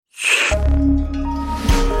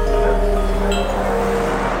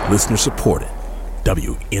Listener supported.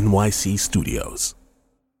 WNYC Studios.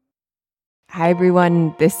 Hi,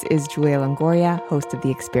 everyone. This is Julia Longoria, host of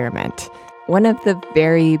The Experiment. One of the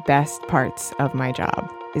very best parts of my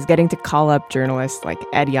job is getting to call up journalists like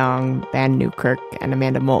Ed Yong, Vann Newkirk, and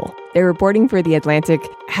Amanda Mull. Their reporting for The Atlantic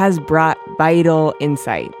has brought vital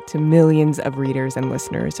insight to millions of readers and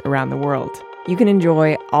listeners around the world. You can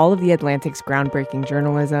enjoy all of The Atlantic's groundbreaking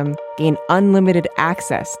journalism, gain unlimited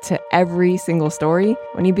access to every single story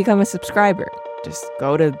when you become a subscriber. Just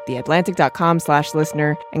go to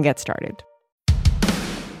theatlantic.com/listener and get started.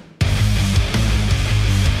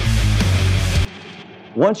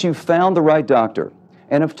 Once you've found the right doctor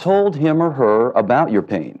and have told him or her about your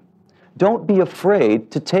pain, don't be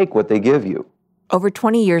afraid to take what they give you. Over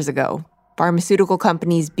 20 years ago, pharmaceutical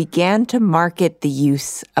companies began to market the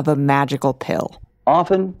use of a magical pill.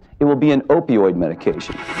 Often, it will be an opioid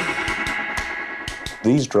medication.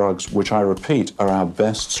 These drugs, which I repeat are our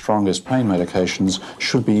best, strongest pain medications,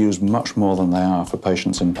 should be used much more than they are for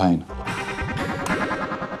patients in pain.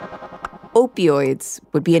 Opioids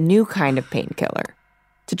would be a new kind of painkiller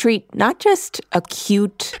to treat not just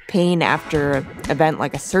acute pain after an event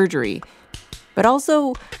like a surgery, but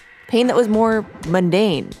also pain that was more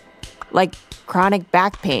mundane, like chronic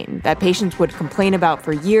back pain that patients would complain about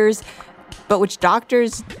for years, but which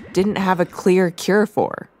doctors didn't have a clear cure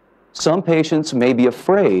for. Some patients may be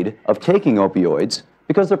afraid of taking opioids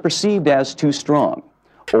because they're perceived as too strong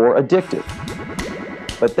or addictive.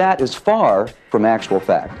 But that is far from actual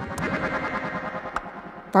fact.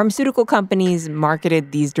 Pharmaceutical companies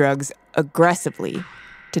marketed these drugs aggressively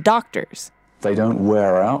to doctors. They don't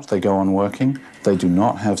wear out, they go on working, they do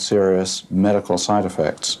not have serious medical side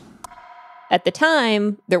effects. At the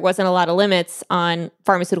time, there wasn't a lot of limits on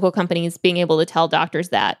pharmaceutical companies being able to tell doctors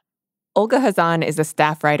that. Olga Khazan is a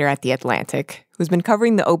staff writer at The Atlantic who's been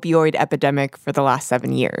covering the opioid epidemic for the last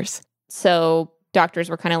 7 years. So doctors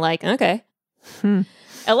were kind of like, okay.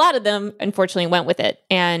 A lot of them, unfortunately, went with it,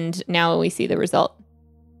 and now we see the result.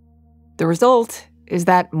 The result is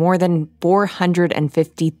that more than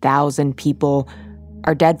 450,000 people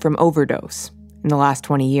are dead from overdose in the last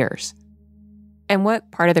 20 years. And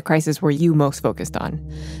what part of the crisis were you most focused on?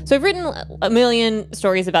 So I've written a million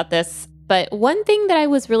stories about this, but one thing that I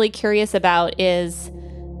was really curious about is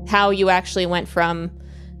how you actually went from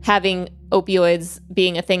having opioids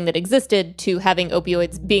being a thing that existed to having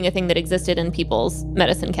opioids being a thing that existed in people's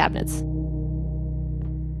medicine cabinets.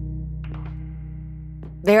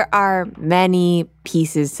 There are many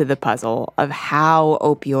pieces to the puzzle of how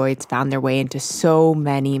opioids found their way into so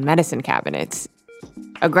many medicine cabinets.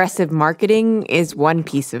 Aggressive marketing is one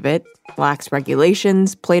piece of it. Lax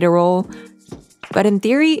regulations played a role. But in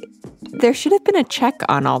theory, there should have been a check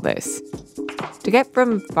on all this. To get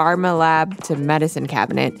from pharma lab to medicine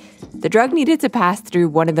cabinet, the drug needed to pass through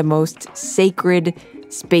one of the most sacred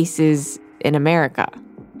spaces in America.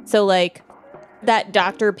 So, like, that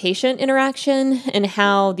doctor-patient interaction and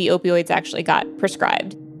how the opioids actually got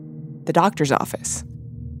prescribed. The doctor's office.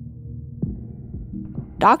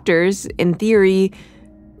 Doctors, in theory,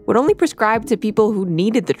 would only prescribe to people who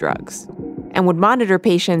needed the drugs and would monitor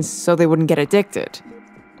patients so they wouldn't get addicted.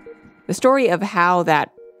 The story of how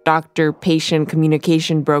that doctor-patient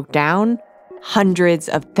communication broke down hundreds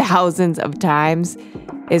of thousands of times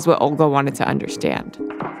is what Olga wanted to understand.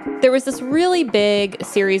 There was this really big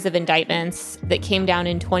series of indictments that came down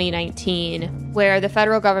in 2019 where the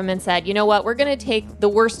federal government said, you know what, we're going to take the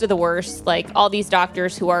worst of the worst, like all these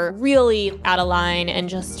doctors who are really out of line and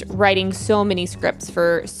just writing so many scripts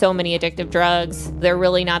for so many addictive drugs. They're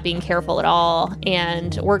really not being careful at all,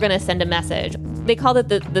 and we're going to send a message. They called it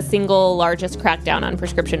the single largest crackdown on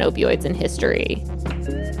prescription opioids in history.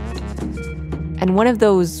 And one of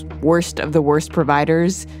those worst of the worst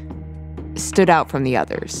providers stood out from the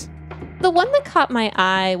others. The one that caught my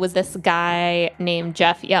eye was this guy named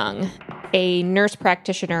Jeff Young, a nurse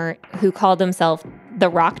practitioner who called himself the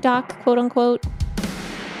rock doc, quote unquote.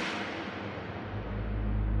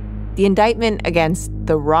 The indictment against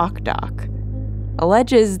the rock doc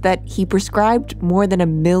alleges that he prescribed more than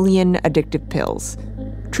 1 million addictive pills,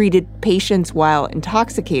 treated patients while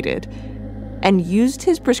intoxicated, and used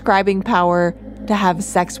his prescribing power to have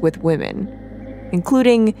sex with women,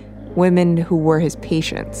 including women who were his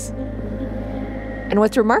patients. And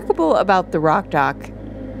what's remarkable about the rock doc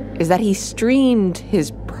is that he streamed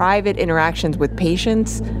his private interactions with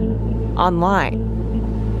patients online.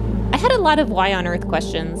 I had a lot of why on earth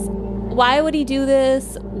questions. Why would he do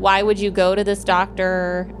this? Why would you go to this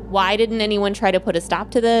doctor? Why didn't anyone try to put a stop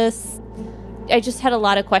to this? I just had a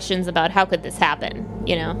lot of questions about how could this happen,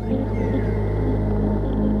 you know?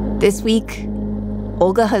 This week,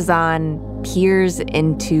 Olga Khazan peers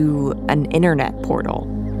into an internet portal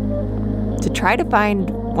to try to find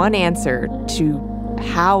one answer to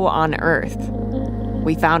how on earth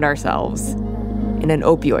we found ourselves in an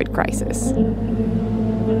opioid crisis.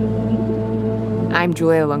 I'm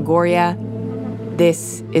Julia Longoria.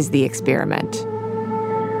 This is The Experiment,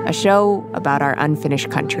 a show about our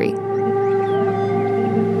unfinished country.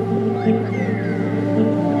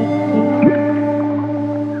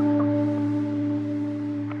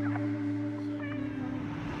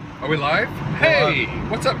 Are we live? Hey,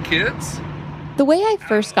 what's up, kids? The way I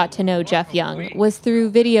first got to know Jeff Young was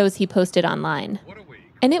through videos he posted online.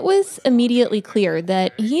 And it was immediately clear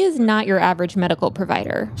that he is not your average medical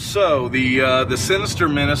provider. So, the sinister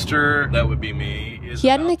minister, that would be me. He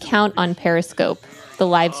had an account on Periscope, the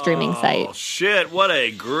live streaming site. Oh, shit, what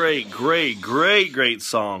a great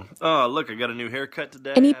song. Oh, look, I got a new haircut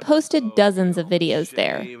today. And he posted dozens of videos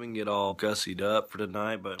there. I didn't even get all gussied up for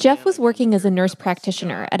tonight, but... Jeff was working as a nurse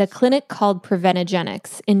practitioner at a clinic called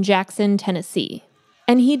Preventagenics in Jackson, Tennessee.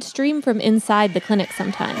 And he'd stream from inside the clinic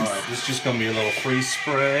sometimes. All right, this is just going to be a little free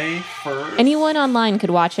spray first. Anyone online could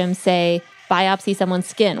watch him, say, biopsy someone's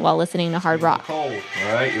skin while listening to hard rock. Cold.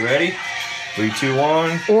 All right, you ready? 3, 2,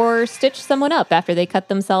 1. Or stitch someone up after they cut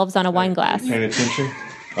themselves on a wine glass. Paying attention?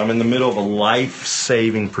 I'm in the middle of a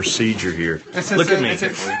life-saving procedure here. Look at me.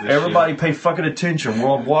 Everybody pay fucking attention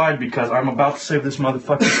worldwide because I'm about to save this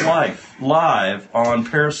motherfucker's life. Live on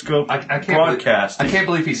Periscope broadcasting. I can't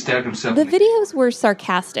believe he stabbed himself. The videos were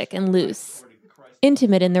sarcastic and loose,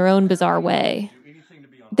 intimate in their own bizarre way.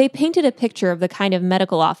 They painted a picture of the kind of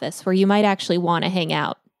medical office where you might actually want to hang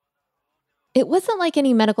out. It wasn't like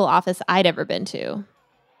any medical office I'd ever been to.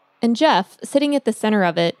 And Jeff, sitting at the center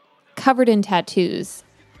of it, covered in tattoos,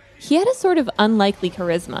 he had a sort of unlikely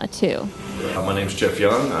charisma, too. My name's Jeff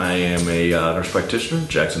Young. I am a nurse practitioner in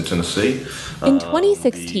Jackson, Tennessee. In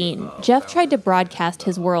 2016, Jeff tried to broadcast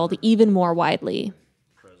his world even more widely.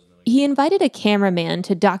 He invited a cameraman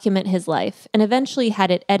to document his life and eventually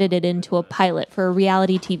had it edited into a pilot for a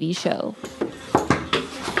reality TV show.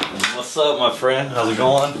 What's up, my friend? How's it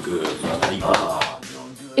going? Good.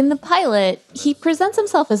 In the pilot, he presents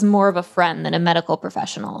himself as more of a friend than a medical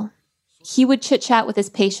professional. He would chit-chat with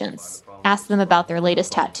his patients, ask them about their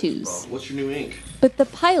latest tattoos. What's your new ink? But the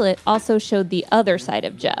pilot also showed the other side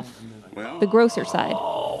of Jeff, the grosser side.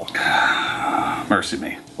 Mercy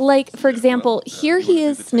me. Like, for example, here he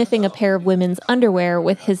is sniffing a pair of women's underwear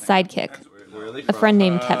with his sidekick, a friend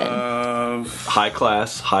named Kevin. High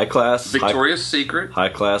class. Victoria's Secret. High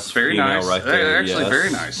class. Very nice. Right there. Actually, yes.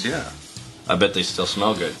 very nice, yeah. I bet they still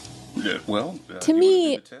smell good. Yeah, well... To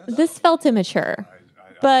me, this felt immature,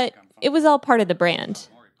 but it was all part of the brand.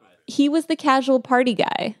 He was the casual party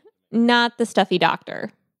guy, not the stuffy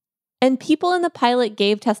doctor. And people in the pilot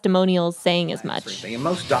gave testimonials saying as much. And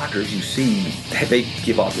most doctors you see, they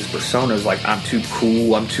give off this personas like, I'm too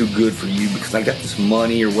cool, I'm too good for you because I got this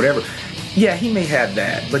money or whatever. Yeah, he may have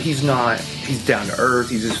that, but he's not. He's down to earth,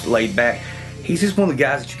 he's just laid back. He's just one of the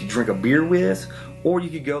guys that you could drink a beer with, or you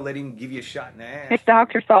could go let him give you a shot in the ass. His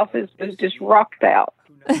doctor's office was just rocked out.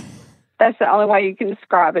 That's the only way you can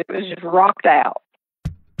describe it. It was just rocked out.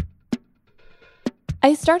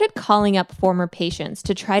 I started calling up former patients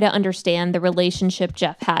to try to understand the relationship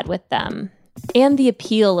Jeff had with them and the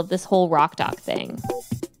appeal of this whole rock doc thing.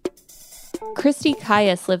 Christy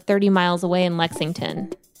Caius lived 30 miles away in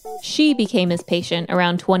Lexington. She became his patient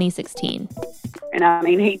around 2016. And I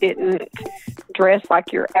mean, he didn't dress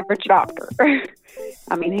like your average doctor.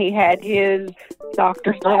 I mean, he had his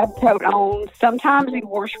doctor's lab coat on. Sometimes he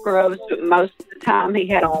wore scrubs, but most of the time he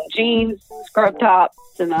had on jeans, scrub tops,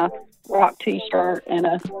 and a rock t-shirt and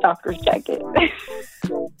a doctor's jacket.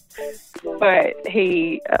 But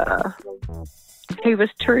he was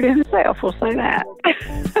true to himself, we'll say that.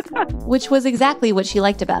 Which was exactly what she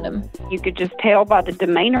liked about him. You could just tell by the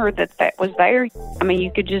demeanor that was there. I mean,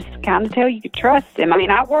 you could just kind of tell you could trust him. I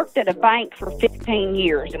mean, I worked at a bank for 15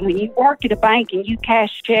 years, and when you work at a bank and you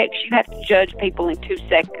cash checks, you have to judge people in 2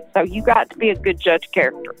 seconds. So you got to be a good judge of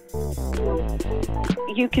character.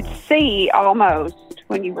 You could see almost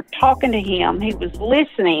when you were talking to him, he was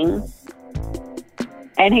listening,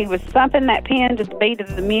 and he was thumping that pen to the beat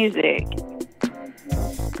of the music.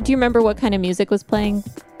 Do you remember what kind of music was playing?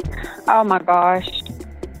 Oh, my gosh.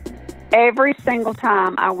 Every single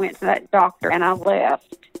time I went to that doctor and I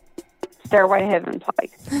left, Stairway to Heaven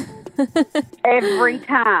played. Every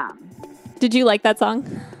time. Did you like that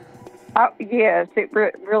song? Oh, yes. It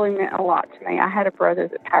really meant a lot to me. I had a brother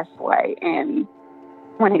that passed away, and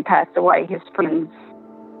when he passed away, his friends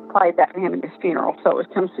played that for him at his funeral, so it was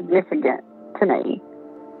kind of significant to me.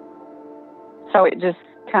 So it just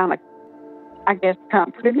kind of, I guess,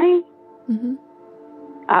 comforted me. Mm-hmm.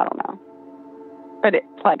 I don't know. But it's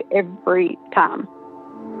like every time.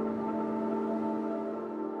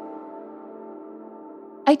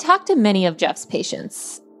 I talked to many of Jeff's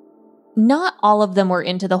patients. Not all of them were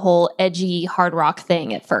into the whole edgy hard rock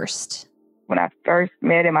thing at first. When I first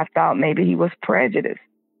met him, I thought maybe he was prejudiced.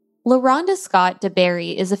 LaRonda Scott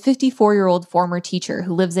DeBerry is a 54-year-old former teacher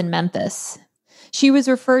who lives in Memphis. She was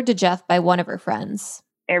referred to Jeff by one of her friends.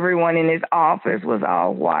 Everyone in his office was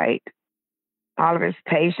all white. All of his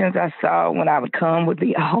patients I saw when I would come would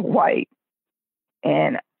be all white.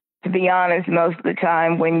 And to be honest, most of the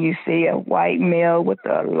time when you see a white male with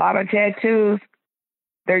a lot of tattoos,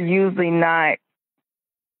 they're usually not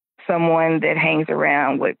someone that hangs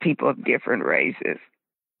around with people of different races.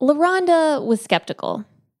 LaRonda was skeptical,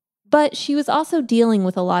 but she was also dealing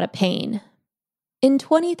with a lot of pain. In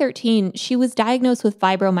 2013, she was diagnosed with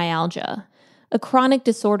fibromyalgia, a chronic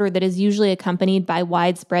disorder that is usually accompanied by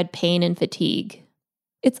widespread pain and fatigue.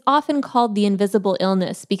 It's often called the invisible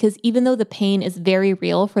illness because even though the pain is very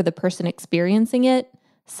real for the person experiencing it,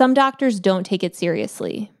 some doctors don't take it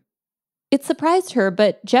seriously. It surprised her,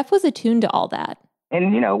 but Jeff was attuned to all that.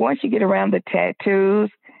 And, once you get around the tattoos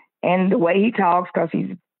and the way he talks, because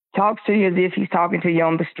he talks to you as if he's talking to you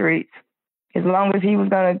on the streets, as long as he was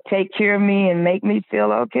going to take care of me and make me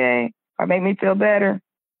feel okay or make me feel better,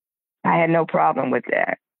 I had no problem with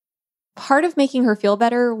that. Part of making her feel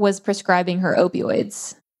better was prescribing her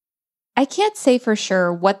opioids. I can't say for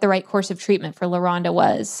sure what the right course of treatment for LaRonda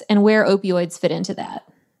was and where opioids fit into that.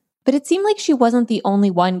 But it seemed like she wasn't the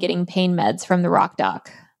only one getting pain meds from the Rock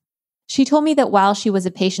Doc. She told me that while she was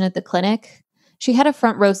a patient at the clinic, she had a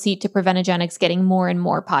front row seat to Preventogenics getting more and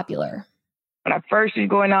more popular. When I first was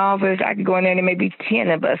going to office, I could go in there and there may be 10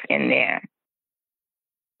 of us in there.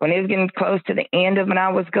 When it was getting close to the end of when I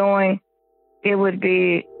was going, it would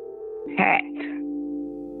be packed.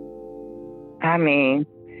 I mean,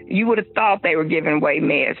 you would have thought they were giving away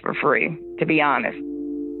meds for free, to be honest.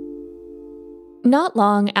 Not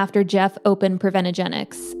long after Jeff opened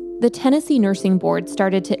Preventogenics, the Tennessee Nursing Board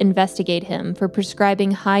started to investigate him for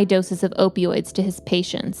prescribing high doses of opioids to his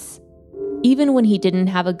patients, even when he didn't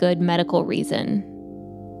have a good medical reason.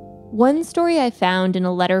 One story I found in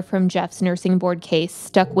a letter from Jeff's nursing board case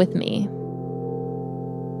stuck with me.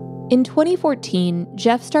 In 2014,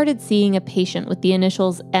 Jeff started seeing a patient with the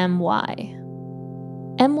initials MY.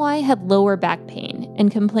 MY had lower back pain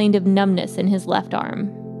and complained of numbness in his left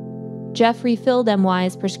arm. Jeff refilled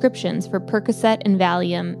MY's prescriptions for Percocet and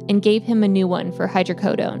Valium and gave him a new one for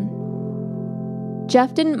hydrocodone.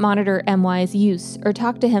 Jeff didn't monitor MY's use or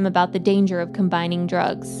talk to him about the danger of combining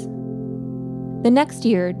drugs. The next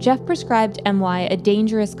year, Jeff prescribed MY a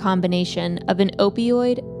dangerous combination of an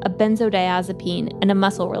opioid, a benzodiazepine, and a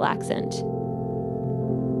muscle relaxant.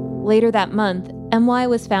 Later that month, MY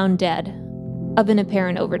was found dead of an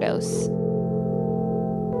apparent overdose.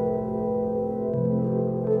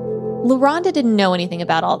 LaRonda didn't know anything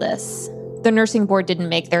about all this. The nursing board didn't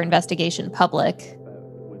make their investigation public.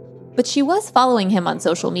 But she was following him on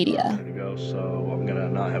social media. So I'm going to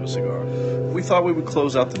not have a cigar. We thought we would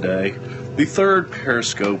close out the day, the third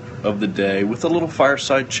Periscope of the day, with a little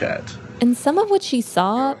fireside chat. And some of what she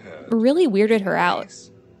saw really weirded her out.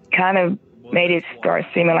 Kind of made it start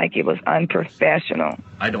seeming like it was unprofessional.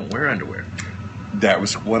 I don't wear underwear. That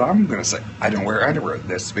was what I'm going to say. I don't wear underwear.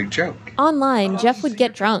 That's a big joke. Online, Jeff would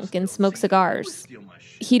get drunk and smoke cigars.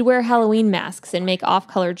 He'd wear Halloween masks and make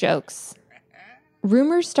off-color jokes.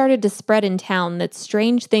 Rumors started to spread in town that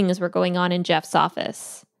strange things were going on in Jeff's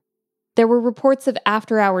office. There were reports of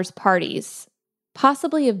after-hours parties,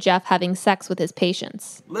 possibly of Jeff having sex with his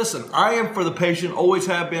patients. Listen, I am for the patient, always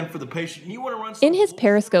have been for the patient. You want to run In his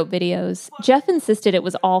Periscope videos, Jeff insisted it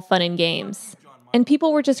was all fun and games, and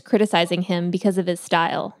people were just criticizing him because of his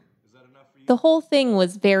style. The whole thing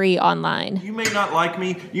was very online. You may not like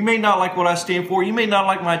me. You may not like what I stand for. You may not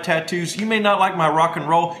like my tattoos. You may not like my rock and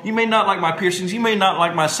roll. You may not like my piercings. You may not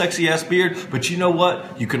like my sexy-ass beard. But you know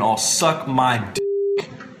what? You can all suck my dick.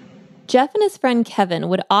 Jeff and his friend Kevin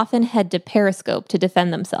would often head to Periscope to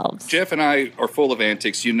defend themselves. Jeff and I are full of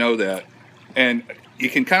antics, you know that. And you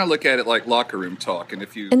can kind of look at it like locker room talk.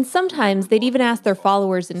 And sometimes they'd even ask their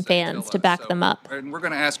followers and fans to back them up. And we're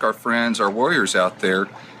going to ask our friends, our warriors out there,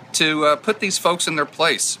 to put these folks in their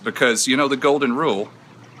place. Because, you know, the golden rule,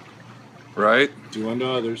 right? Do unto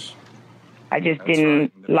others. I just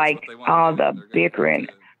didn't like all the bickering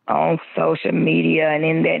on social media and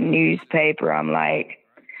in that newspaper. I'm like,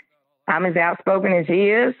 I'm as outspoken as he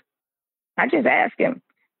is. I just asked him.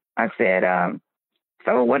 I said,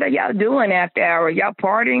 so what are y'all doing after hours? Y'all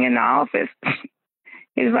partying in the office?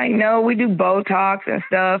 He was like, no, we do Botox and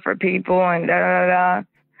stuff for people and da-da-da.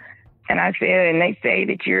 And I said, and they say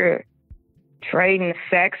that you're trading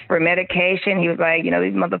sex for medication. He was like, these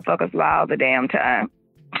motherfuckers lie all the damn time.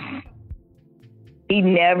 He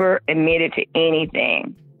never admitted to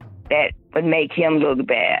anything that would make him look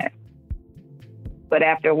bad. But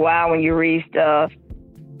after a while, when you read stuff,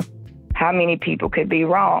 how many people could be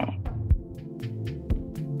wrong?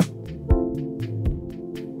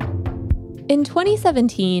 In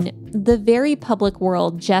 2017, the very public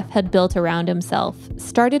world Jeff had built around himself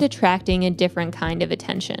started attracting a different kind of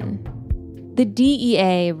attention. The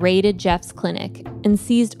DEA raided Jeff's clinic and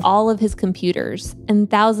seized all of his computers and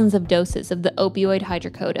thousands of doses of the opioid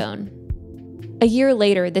hydrocodone. A year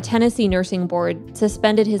later, the Tennessee Nursing Board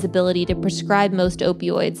suspended his ability to prescribe most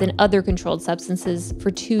opioids and other controlled substances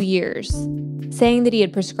for 2 years, saying that he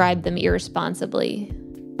had prescribed them irresponsibly.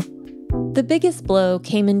 The biggest blow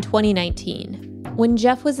came in 2019, when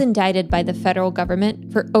Jeff was indicted by the federal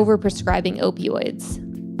government for overprescribing opioids,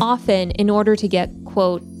 often in order to get,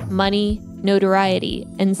 quote, money, notoriety,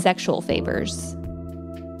 and sexual favors.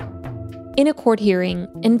 In a court hearing,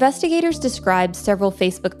 investigators described several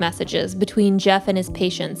Facebook messages between Jeff and his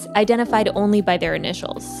patients identified only by their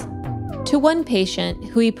initials. To one patient,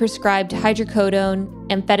 who he prescribed hydrocodone,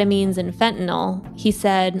 amphetamines, and fentanyl, he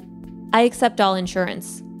said, "I accept all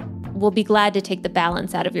insurance. We'll be glad to take the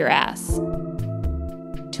balance out of your ass."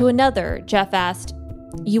 To another, Jeff asked,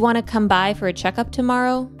 "You want to come by for a checkup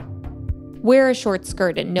tomorrow? Wear a short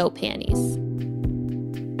skirt and no panties."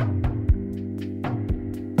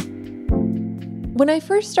 When I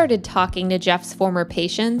first started talking to Jeff's former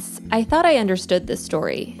patients, I thought I understood this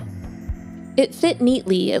story. It fit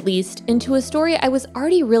neatly, at least, into a story I was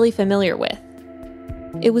already really familiar with.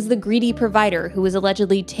 It was the greedy provider who was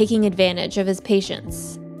allegedly taking advantage of his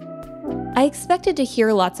patients. I expected to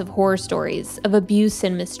hear lots of horror stories of abuse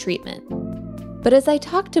and mistreatment. But as I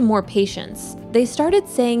talked to more patients, they started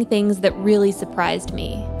saying things that really surprised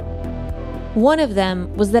me. One of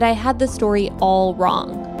them was that I had the story all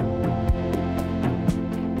wrong.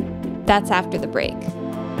 That's after the break.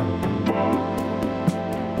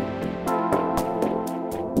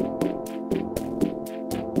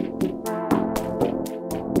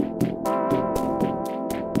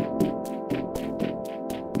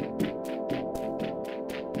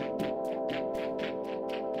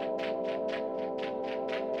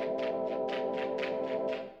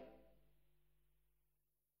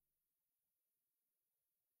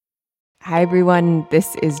 Hi, everyone.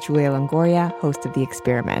 This is Julia Longoria, host of The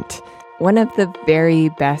Experiment. One of the very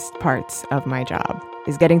best parts of my job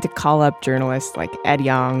is getting to call up journalists like Ed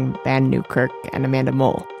Yong, Vann Newkirk, and Amanda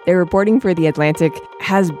Mull. Their reporting for The Atlantic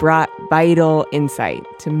has brought vital insight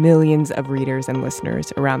to millions of readers and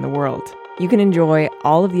listeners around the world. You can enjoy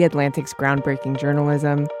all of The Atlantic's groundbreaking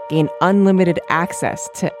journalism, gain unlimited access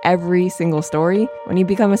to every single story when you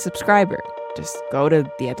become a subscriber. Just go to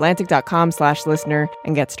theatlantic.com/listener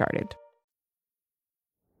and get started.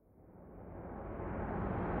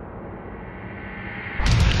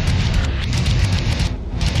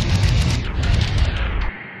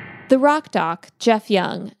 The rock doc, Jeff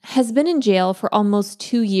Young, has been in jail for almost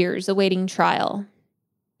 2 years awaiting trial.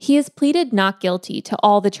 He has pleaded not guilty to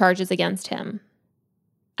all the charges against him.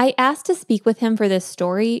 I asked to speak with him for this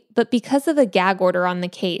story, but because of a gag order on the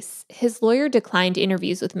case, his lawyer declined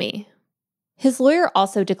interviews with me. His lawyer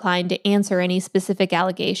also declined to answer any specific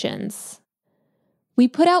allegations. We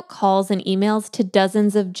put out calls and emails to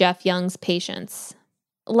dozens of Jeff Young's patients.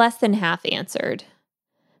 Less than half answered.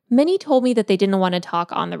 Many told me that they didn't want to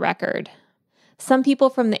talk on the record. Some people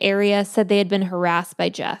from the area said they had been harassed by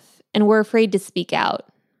Jeff and were afraid to speak out.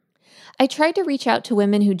 I tried to reach out to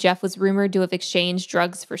women who Jeff was rumored to have exchanged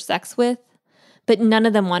drugs for sex with, but none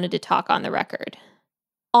of them wanted to talk on the record.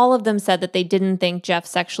 All of them said that they didn't think Jeff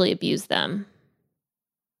sexually abused them.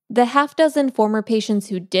 The half-dozen former patients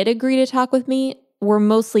who did agree to talk with me were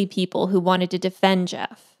mostly people who wanted to defend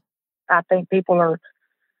Jeff. I think people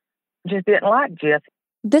just didn't like Jeff.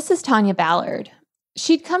 This is Tanya Ballard.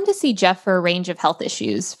 She'd come to see Jeff for a range of health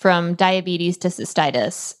issues, from diabetes to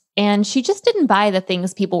cystitis, and she just didn't buy the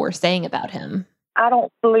things people were saying about him. I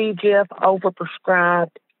don't believe Jeff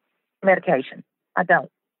overprescribed medication. I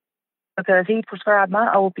don't. Because he prescribed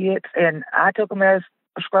my opiates, and I took them as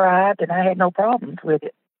prescribed, and I had no problems with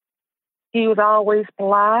it. He was always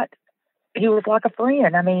polite. He was like a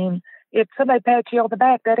friend. I mean, if somebody pats you on the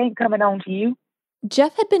back, that ain't coming on to you.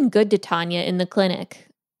 Jeff had been good to Tanya in the clinic,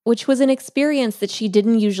 which was an experience that she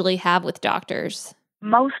didn't usually have with doctors.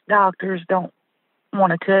 Most doctors don't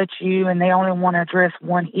want to touch you, and they only want to address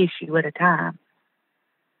one issue at a time.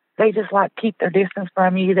 They just like keep their distance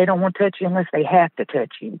from you. They don't want to touch you unless they have to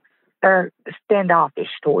touch you. They're standoffish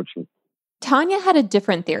towards you. Tanya had a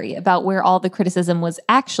different theory about where all the criticism was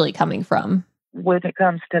actually coming from. When it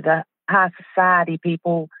comes to the high society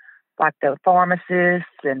people, like the pharmacists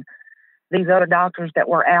and these other doctors that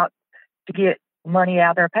were out to get money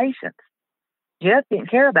out of their patients. Jeff didn't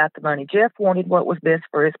care about the money. Jeff wanted what was best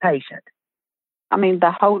for his patient. I mean,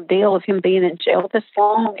 the whole deal of him being in jail this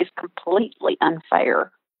long is completely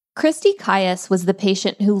unfair. Christy Caius was the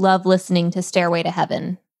patient who loved listening to Stairway to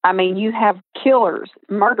Heaven. I mean, you have killers,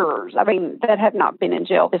 murderers, that have not been in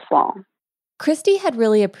jail this long. Christy had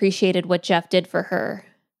really appreciated what Jeff did for her.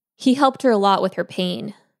 He helped her a lot with her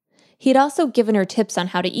pain. He'd also given her tips on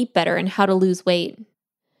how to eat better and how to lose weight.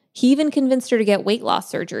 He even convinced her to get weight loss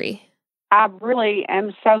surgery. I really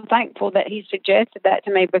am so thankful that he suggested that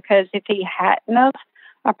to me, because if he hadn't,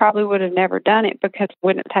 I probably would have never done it, because I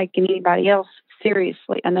wouldn't have taken anybody else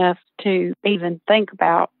seriously enough to even think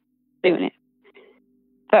about doing it.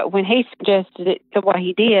 But when he suggested it the way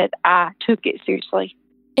he did, I took it seriously.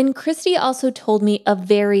 And Christy also told me a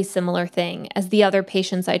very similar thing as the other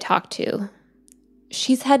patients I talked to.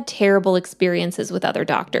 She's had terrible experiences with other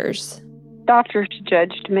doctors. Doctors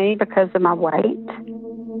judged me because of my weight.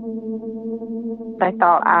 They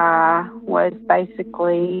thought I was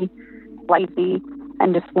basically lazy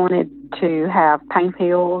and just wanted to have pain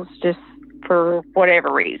pills just for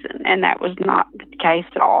whatever reason. And that was not the case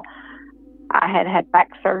at all. I had back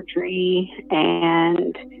surgery,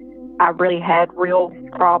 and I really had real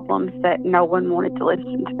problems that no one wanted to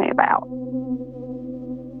listen to me about.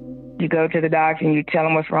 You go to the doctor and you tell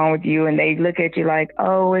them what's wrong with you, and they look at you like,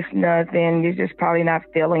 oh, it's nothing. You're just probably not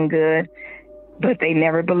feeling good. But they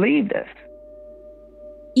never believed us.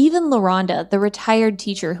 Even LaRonda, the retired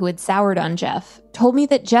teacher who had soured on Jeff, told me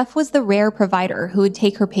that Jeff was the rare provider who would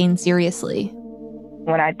take her pain seriously.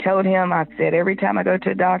 When I told him, I said, every time I go to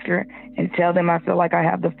a doctor and tell them I feel like I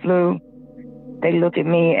have the flu, they look at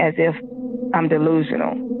me as if I'm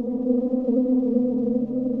delusional.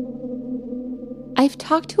 I've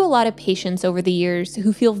talked to a lot of patients over the years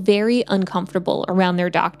who feel very uncomfortable around their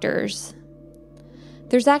doctors.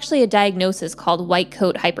 There's actually a diagnosis called white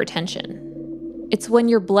coat hypertension. It's when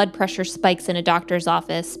your blood pressure spikes in a doctor's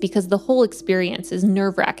office because the whole experience is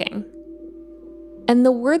nerve-wracking. And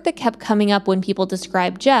the word that kept coming up when people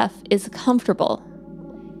describe Jeff is comfortable.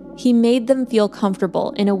 He made them feel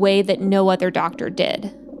comfortable in a way that no other doctor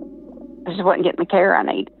did. I just wasn't getting the care I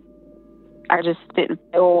needed. I just didn't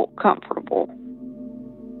feel comfortable.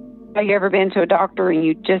 Have you ever been to a doctor and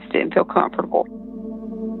you just didn't feel comfortable?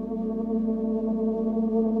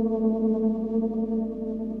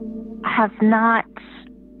 I have not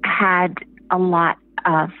had a lot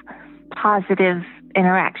of positive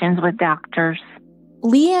interactions with doctors.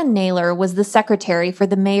 Leanne Naylor was the secretary for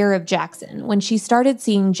the mayor of Jackson when she started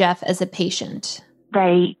seeing Jeff as a patient.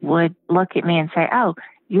 They would look at me and say, oh,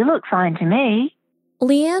 you look fine to me.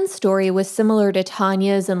 Leanne's story was similar to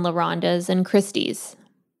Tanya's and LaRonda's and Christy's.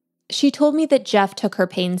 She told me that Jeff took her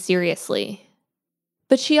pain seriously.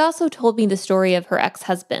 But she also told me the story of her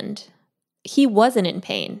ex-husband. He wasn't in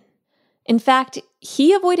pain. In fact,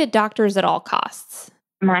 he avoided doctors at all costs.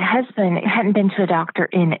 My husband hadn't been to a doctor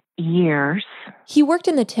in years. He worked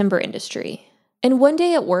in the timber industry. And one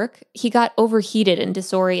day at work, he got overheated and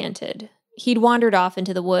disoriented. He'd wandered off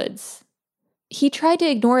into the woods. He tried to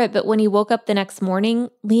ignore it, but when he woke up the next morning,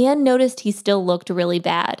 Leanne noticed he still looked really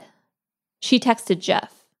bad. She texted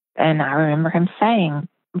Jeff. And I remember him saying,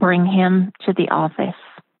 bring him to the office.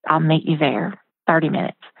 I'll meet you there, 30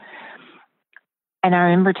 minutes. And I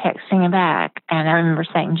remember texting him back, and I remember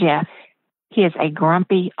saying, Jeff, he is a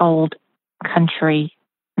grumpy old country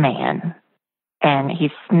man, and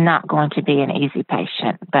he's not going to be an easy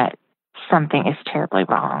patient, but something is terribly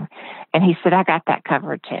wrong. And he said, I got that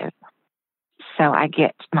covered too. So I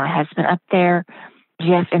get my husband up there.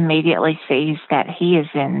 Jeff immediately sees that he is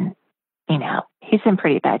in, he's in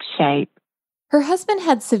pretty bad shape. Her husband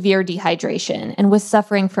had severe dehydration and was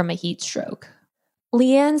suffering from a heat stroke.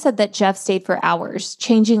 Leanne said that Jeff stayed for hours,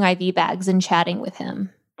 changing IV bags and chatting with him.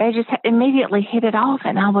 They just immediately hit it off,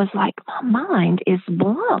 and I was like, my mind is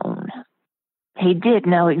blown. He did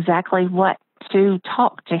know exactly what to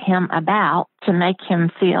talk to him about to make him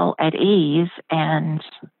feel at ease, and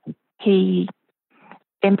he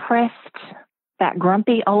impressed that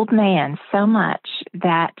grumpy old man so much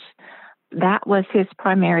that was his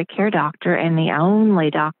primary care doctor and the only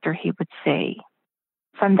doctor he would see.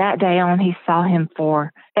 From that day on, he saw him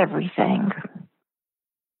for everything.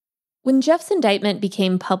 When Jeff's indictment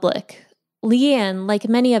became public, Leanne, like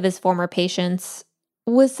many of his former patients,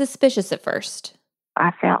 was suspicious at first.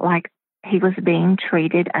 I felt like he was being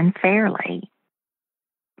treated unfairly,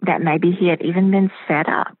 that maybe he had even been set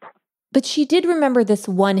up. But she did remember this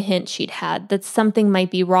one hint she'd had that something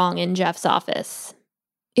might be wrong in Jeff's office.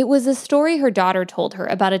 It was a story her daughter told her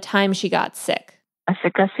about a time she got sick. I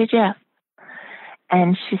said, go see Jeff.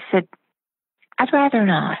 And she said, I'd rather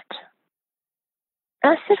not.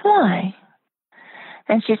 I said, why?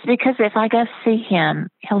 And she said, because if I go see him,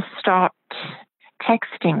 he'll start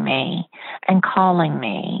texting me and calling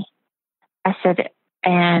me. I said,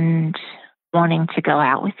 and wanting to go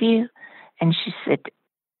out with you? And she said,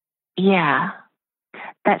 yeah,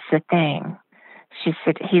 that's the thing. She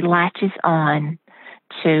said, he latches on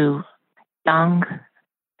to young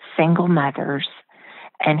single mothers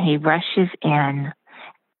and he rushes in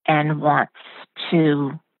and wants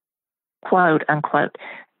to, quote unquote,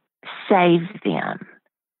 save them.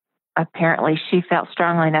 Apparently, she felt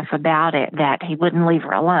strongly enough about it that he wouldn't leave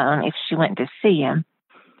her alone if she went to see him.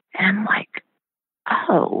 And I'm like,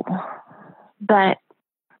 oh. But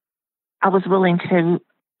I was willing to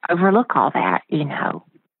overlook all that, you know.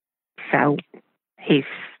 So he's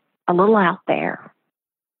a little out there.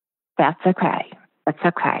 That's okay. That's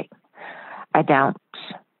okay. I don't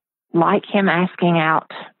like him asking out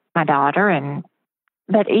my daughter,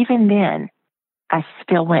 but even then, I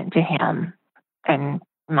still went to him, and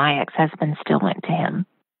my ex-husband still went to him.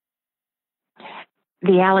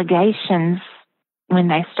 The allegations, when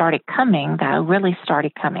they started coming, though, really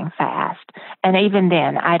started coming fast. And even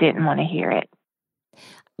then, I didn't want to hear it.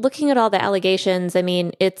 Looking at all the allegations, I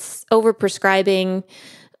mean, it's overprescribing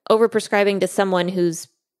to someone whose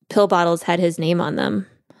pill bottles had his name on them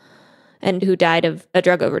and who died of a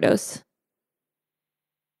drug overdose.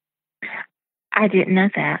 I didn't know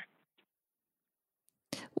that.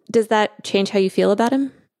 Does that change how you feel about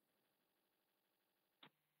him?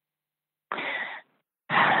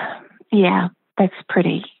 Yeah, that's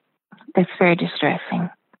very distressing.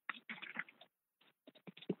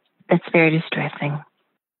 That's very distressing.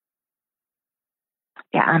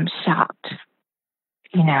 Yeah, I'm shocked.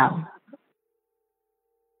 You know,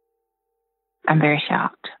 I'm very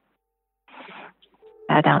shocked.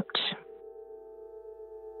 I don't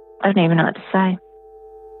even know what to say.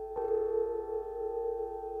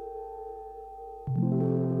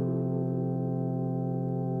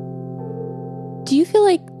 Do you feel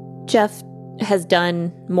like Jeff has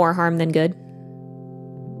done more harm than good?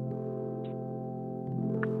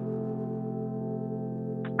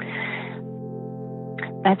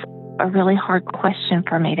 That's a really hard question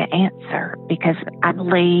for me to answer because I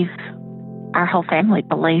believe our whole family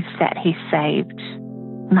believes that he saved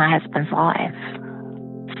my husband's life.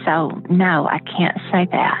 So, no, I can't say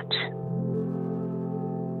that.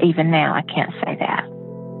 Even now, I can't say that.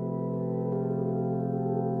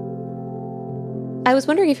 I was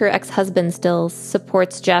wondering if your ex-husband still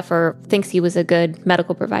supports Jeff or thinks he was a good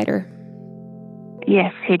medical provider.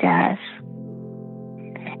 Yes, he does.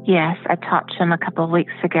 Yes, I talked to him a couple of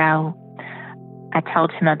weeks ago. I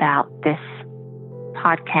told him about this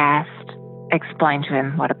podcast, explained to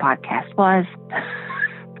him what a podcast was.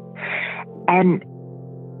 And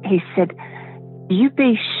he said, you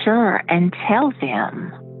be sure and tell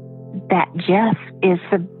them that Jeff is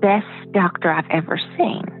the best doctor I've ever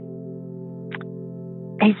seen.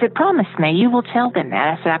 He said, promise me you will tell them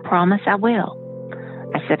that. I said, I promise I will.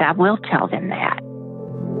 I said, I will tell them that.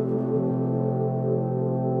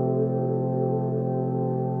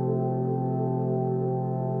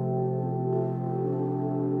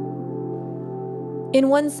 In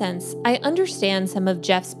one sense, I understand some of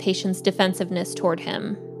Jeff's patient's defensiveness toward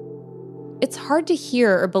him. It's hard to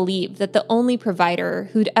hear or believe that the only provider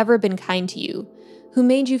who'd ever been kind to you, who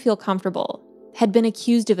made you feel comfortable, had been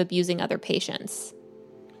accused of abusing other patients.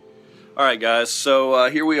 All right, guys, so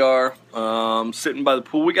here we are, sitting by the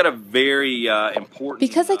pool. We got a very important...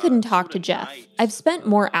 Because I couldn't talk to Jeff, I've spent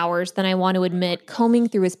more hours than I want to admit combing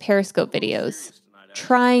through his Periscope videos,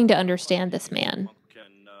 trying to understand this man.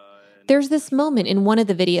 There's this moment in one of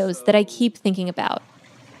the videos that I keep thinking about.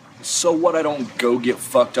 So what, I don't go get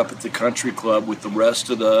fucked up at the country club with the rest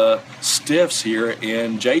of the stiffs here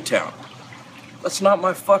in J-Town. That's not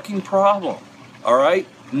my fucking problem, all right?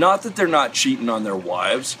 Not that they're not cheating on their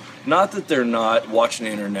wives, not that they're not watching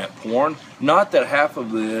internet porn, not that half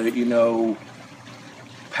of the,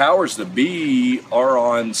 powers that be are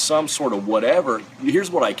on some sort of whatever.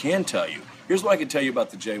 Here's what I can tell you. Here's what I can tell you about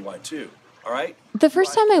the JY2, all right? The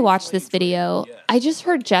first time I watched this video, I just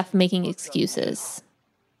heard Jeff making excuses.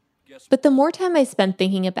 But the more time I spent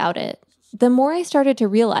thinking about it, the more I started to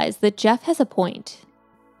realize that Jeff has a point.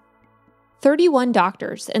 31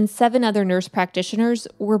 doctors and 7 other nurse practitioners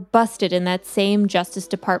were busted in that same Justice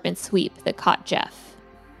Department sweep that caught Jeff.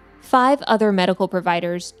 5 other medical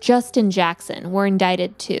providers just in Jackson were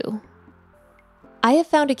indicted too. I have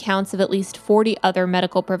found accounts of at least 40 other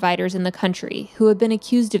medical providers in the country who have been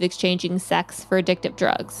accused of exchanging sex for addictive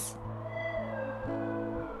drugs.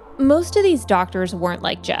 Most of these doctors weren't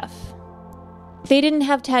like Jeff. They didn't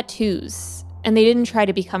have tattoos, and they didn't try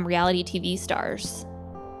to become reality TV stars.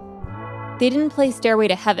 They didn't play Stairway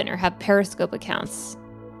to Heaven or have Periscope accounts.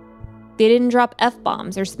 They didn't drop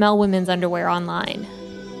F-bombs or smell women's underwear online.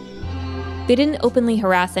 They didn't openly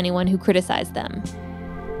harass anyone who criticized them.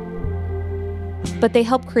 But they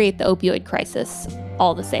helped create the opioid crisis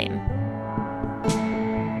all the same.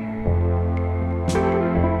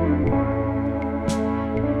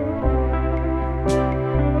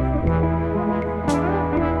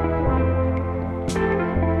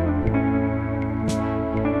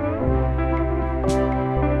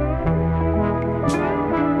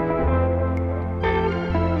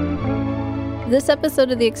 This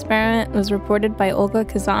episode of The Experiment was reported by Olga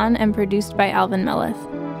Kazan and produced by Alvin Melleth,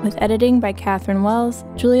 with editing by Catherine Wells,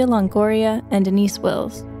 Julia Longoria, and Denise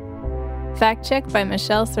Wills. Fact-checked by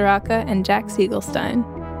Michelle Soraka and Jack Siegelstein.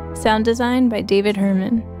 Sound design by David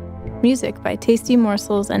Herman. Music by Tasty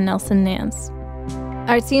Morsels and Nelson Nance.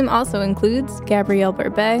 Our team also includes Gabrielle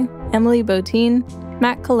Barbet, Emily Botine,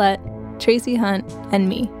 Matt Collette, Tracy Hunt, and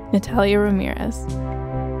me, Natalia Ramirez.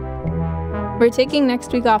 We're taking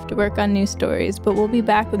next week off to work on new stories, but we'll be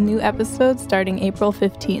back with new episodes starting April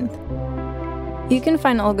 15th. You can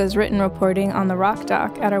find Olga's written reporting on the Rock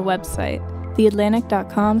Doc at our website,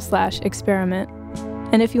 theatlantic.com/experiment.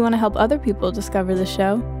 And if you want to help other people discover the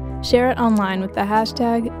show, share it online with the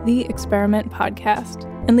hashtag #TheExperimentPodcast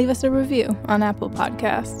and leave us a review on Apple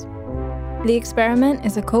Podcasts. The Experiment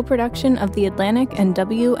is a co-production of The Atlantic and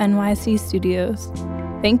WNYC Studios.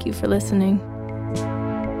 Thank you for listening.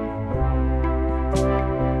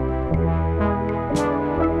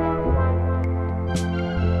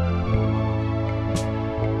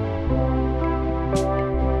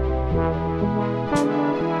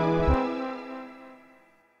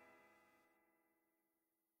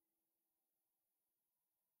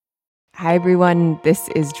 Hi, everyone. This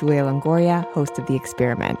is Julia Longoria, host of The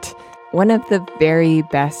Experiment. One of the very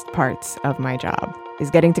best parts of my job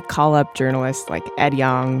is getting to call up journalists like Ed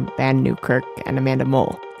Yong, Van Newkirk, and Amanda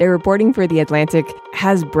Mull. Their reporting for The Atlantic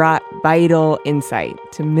has brought vital insight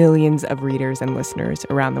to millions of readers and listeners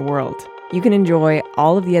around the world. You can enjoy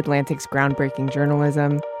all of The Atlantic's groundbreaking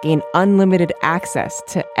journalism, gain unlimited access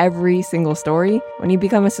to every single story when you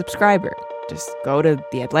become a subscriber. Just go to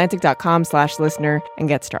theatlantic.com/listener and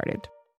get started.